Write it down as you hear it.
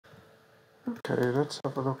Okay, let's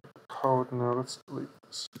have a look at the code now. Let's delete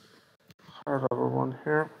this higher level one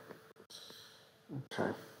here.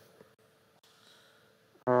 Okay.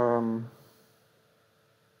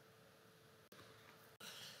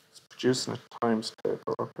 It's producing a times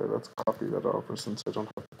table. Okay, let's copy that over since I don't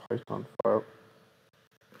have the Python file.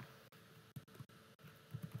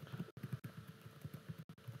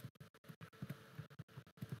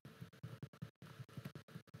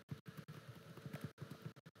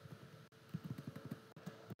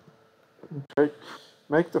 Okay,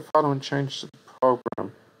 make the following change to the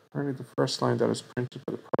program. Apparently the first line that is printed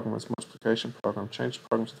by the program is multiplication program. Change the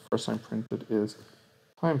program to the first line printed is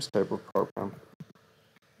times table program.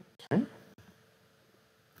 Okay.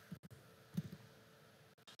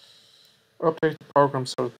 Update the program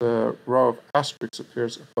so that the row of asterisks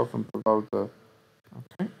appears above and below the.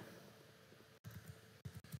 Okay.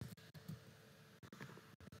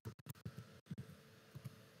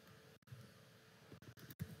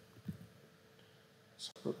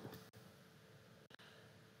 So,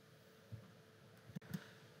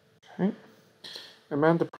 okay.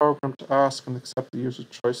 Amend the program to ask and accept the user's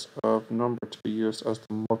choice of number to be used as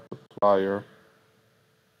the multiplier.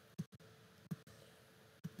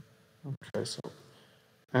 Okay, so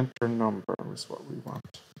enter number is what we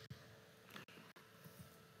want.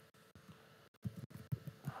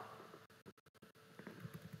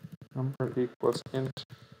 Number equals int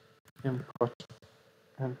input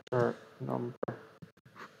enter number.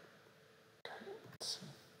 Okay, let's see.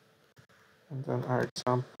 And then our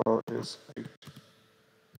example is 8.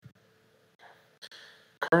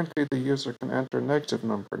 Currently, the user can enter a negative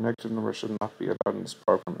number. Negative number should not be allowed in this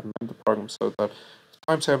program. Amend the program so that the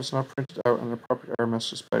timetable is not printed out and an appropriate error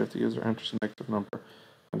message displayed if the user enters a negative number.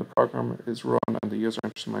 When the program is run and the user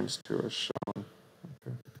enters -2 as shown.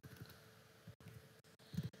 Okay.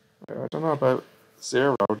 I don't know about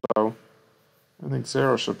 0 though. I think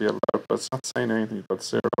 0 should be allowed, but it's not saying anything about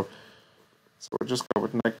 0. So we'll just go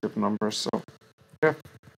with negative numbers. So if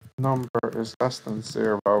number is less than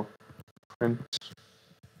 0, print.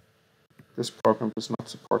 This program does not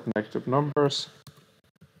support negative numbers.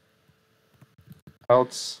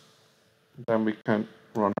 Else, then we can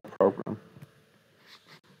run a program.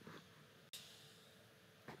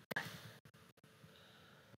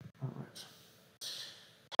 Alright.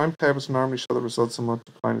 Timetables normally show the results of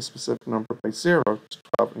multiplying a specific number by 0 to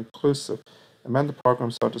 12 inclusive. Amend the program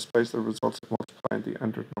so it displays the results of multiplying the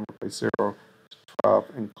entered number by 0 to 12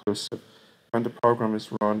 inclusive. When the program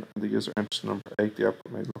is run and the user enters number 8, the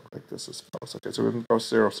output may look like this as follows. Okay, so we can go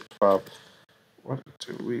 0 to 12. What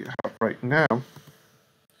do we have right now?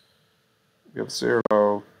 We have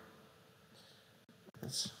 0.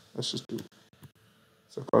 Let's just do.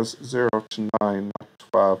 So it goes 0 to 9, not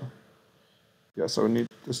 12. Yeah, so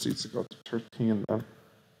this needs to go to 13 then.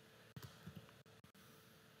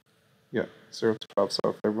 Yeah, 0 to 12. So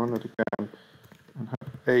if I run it again and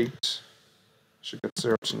have 8, I should get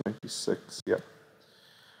 0 to 96. Yeah.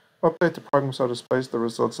 Update the program so it displays the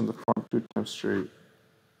results in the form 2 times 3.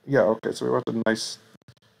 Yeah, okay, so we want a nice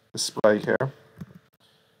display here.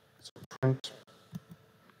 So print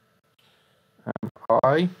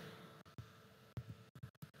I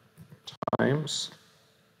times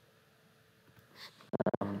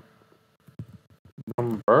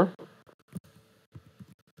number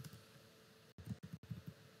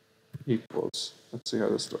equals. Let's see how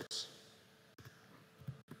this looks.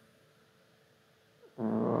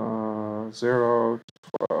 0 to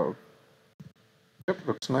 12. Yep,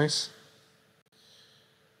 looks nice.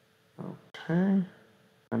 Okay,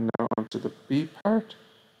 and now onto the B part.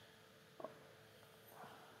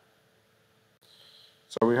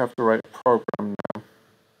 So we have to write a program now.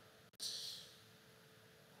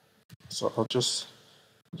 So I'll just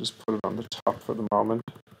put it on the top for the moment.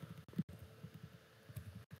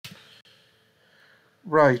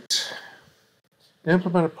 Right.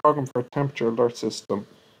 Implement a program for a temperature alert system.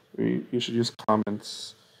 You should use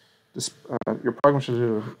comments. Your program should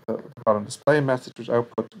do the bottom display message which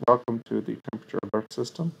output welcome to the temperature alert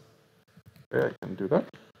system. Okay, I can do that.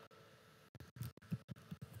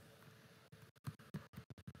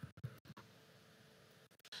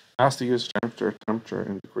 Ask the user temperature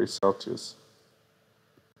in degrees Celsius.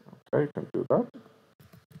 Okay, you can do that.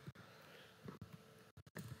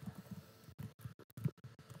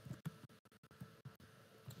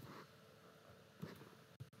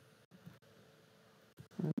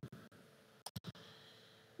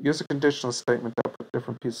 Use a conditional statement to output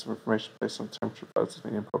different pieces of information based on temperature values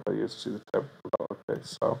being input by the user. See the temperature below. Okay,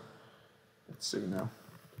 so let's see now.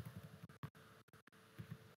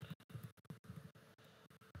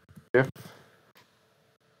 If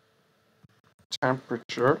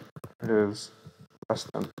temperature is less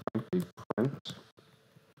than 20, print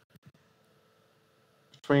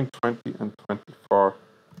between 20 and 24,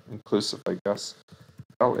 inclusive, I guess.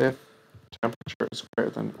 Well, if temperature is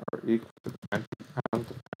greater than or equal to 20 and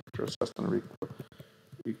the temperature is less than or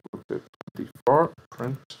equal to 24,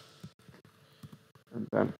 print. And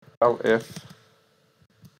then L if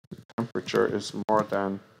the temperature is more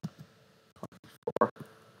than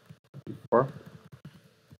 24,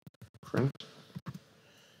 print.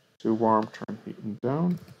 Too warm, turn heating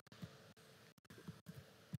down.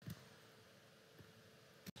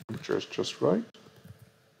 Temperature is just right.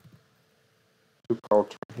 Too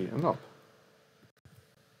cold, turn heating up.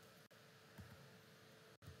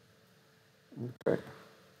 Okay.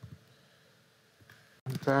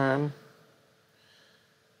 And then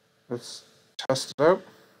let's test it out.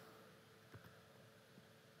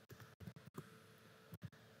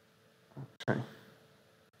 Okay.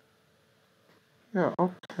 Yeah,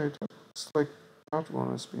 okay, that looks like that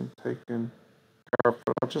one has been taken care of,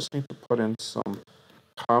 but I just need to put in some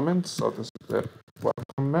comments. So this is the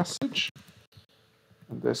welcome message.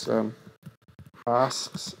 And this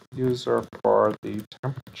asks user for the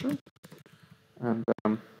temperature and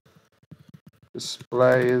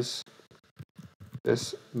displays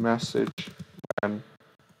this message when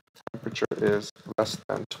temperature is less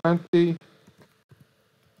than 20.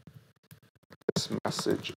 This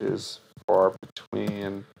message is for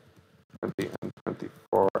between 20 and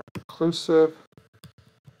 24 inclusive.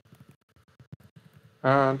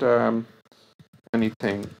 And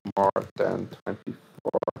anything more than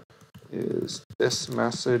 24 is this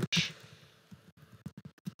message.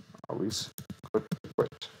 Always good to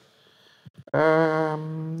quit.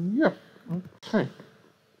 Yeah, okay.